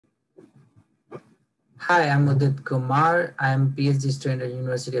Hi, I'm Udit Kumar. I'm PhD student at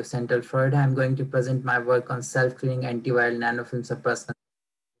University of Central Florida. I'm going to present my work on self-cleaning antiviral nanofilms of personal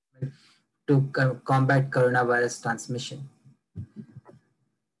to combat coronavirus transmission.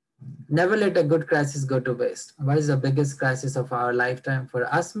 Never let a good crisis go to waste. What is the biggest crisis of our lifetime? For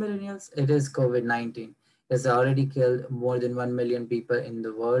us millennials, it is COVID-19. It's already killed more than 1 million people in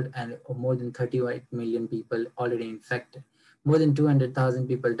the world and more than 38 million people already infected. More than 200,000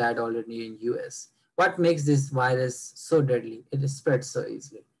 people died already in US. What makes this virus so deadly? It spreads so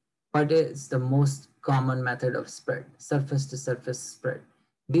easily. What is the most common method of spread? Surface to surface spread.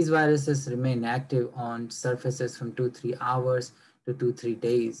 These viruses remain active on surfaces from 2-3 hours to 2-3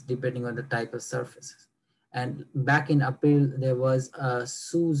 days, depending on the type of surfaces. And back in April, there was a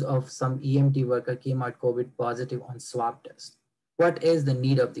source of some EMT worker came out COVID positive on swab test. What is the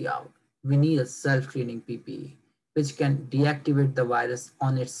need of the hour? We need a self-cleaning PPE, which can deactivate the virus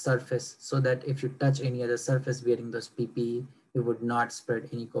on its surface so that if you touch any other surface wearing those PPE, you would not spread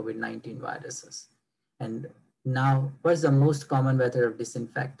any COVID-19 viruses. And now, what's the most common method of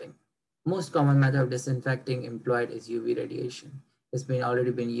disinfecting? Most common method of disinfecting employed is UV radiation. It's been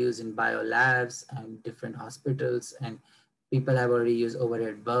already been used in biolabs and different hospitals, and people have already used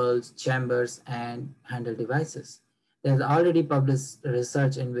overhead bulbs, chambers, and handheld devices. There's already published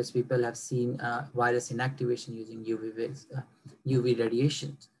research in which people have seen virus inactivation using UV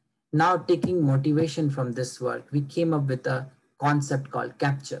radiation. Now, taking motivation from this work, we came up with a concept called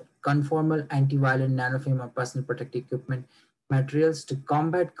CAPTURE, conformal antiviral nanofilm or personal protective equipment materials to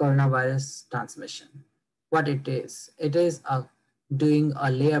combat coronavirus transmission. What it is a doing a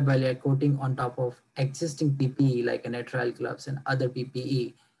layer by layer coating on top of existing PPE like nitrile gloves and other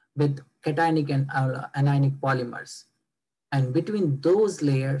PPE with cationic and anionic polymers. And between those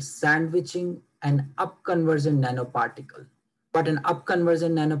layers, sandwiching an upconversion nanoparticle. What an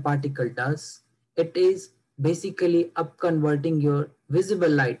upconversion nanoparticle does, it is basically upconverting your visible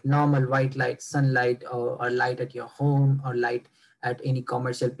light, normal white light, sunlight, or light at your home or light at any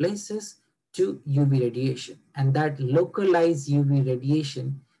commercial places to UV radiation. And that localized UV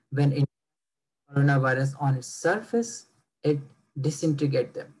radiation, when it coronavirus on its surface, it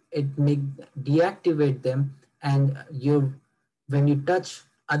disintegrate them. It make deactivate them, and you when you touch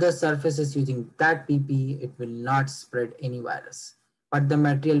other surfaces using that PPE, it will not spread any virus. But the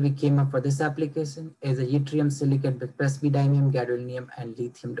material we came up for this application is a yttrium silicate with Praseodymium, Gadolinium, and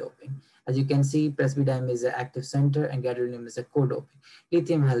lithium doping. As you can see, Praseodymium is an active center and Gadolinium is a co-doping.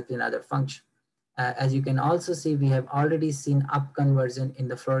 Lithium helps in other functions. As you can also see, we have already seen upconversion in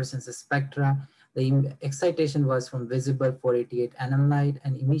the fluorescence spectra. The excitation was from visible 488 nm light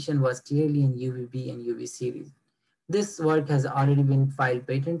and emission was clearly in UVB and UV series. This work has already been filed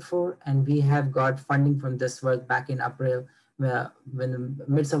patent for, and we have got funding from this work back in April. When in the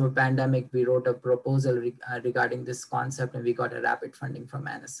midst of a pandemic, we wrote a proposal regarding this concept and we got a rapid funding from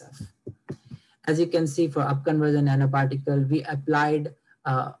NSF. As you can see, for upconversion nanoparticle, we applied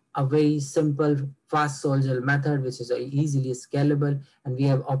a very simple fast soldier method, which is easily scalable, and we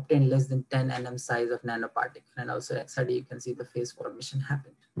have obtained less than 10 nm size of nanoparticle. And also XRD, you can see the phase formation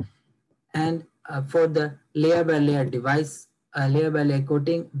happened. And for the layer by layer device, layer by layer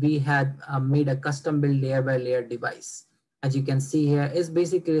coating, we had made a custom built layer by layer device. As you can see here, is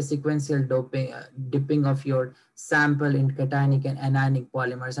basically a sequential dipping of your sample in cationic and anionic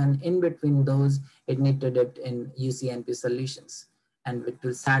polymers, and in between those, it need to dip in UCNP solutions, and it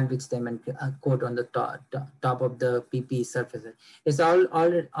will sandwich them and coat on the top of the PPE surface. It's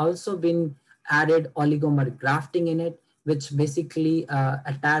also been added oligomer grafting in it, which basically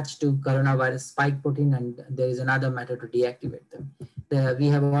attach to coronavirus spike protein, and there is another method to deactivate them. We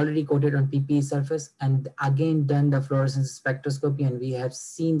have already coated on PPE surface and again done the fluorescence spectroscopy, and we have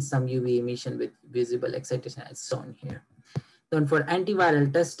seen some UV emission with visible excitation as shown here. Then for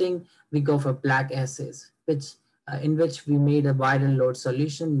antiviral testing, we go for plaque assays, in which we made a viral load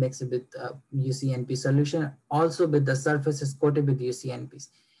solution mixed with UCNP solution, also with the surfaces coated with UCNPs.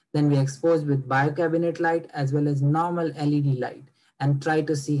 Then we expose with biocabinet light as well as normal LED light and try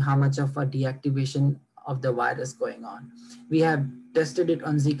to see how much of a deactivation of the virus going on. We have tested it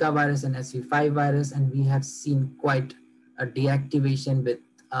on Zika virus and SV5 virus, and we have seen quite a deactivation with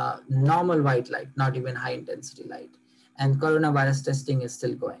normal white light, not even high intensity light. And coronavirus testing is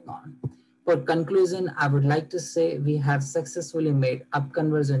still going on. For conclusion, I would like to say we have successfully made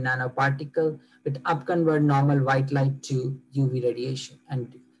upconversion nanoparticle with upconvert normal white light to UV radiation,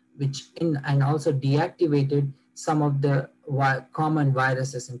 and also deactivated some of the common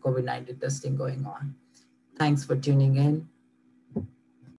viruses in COVID-19 testing going on. Thanks for tuning in.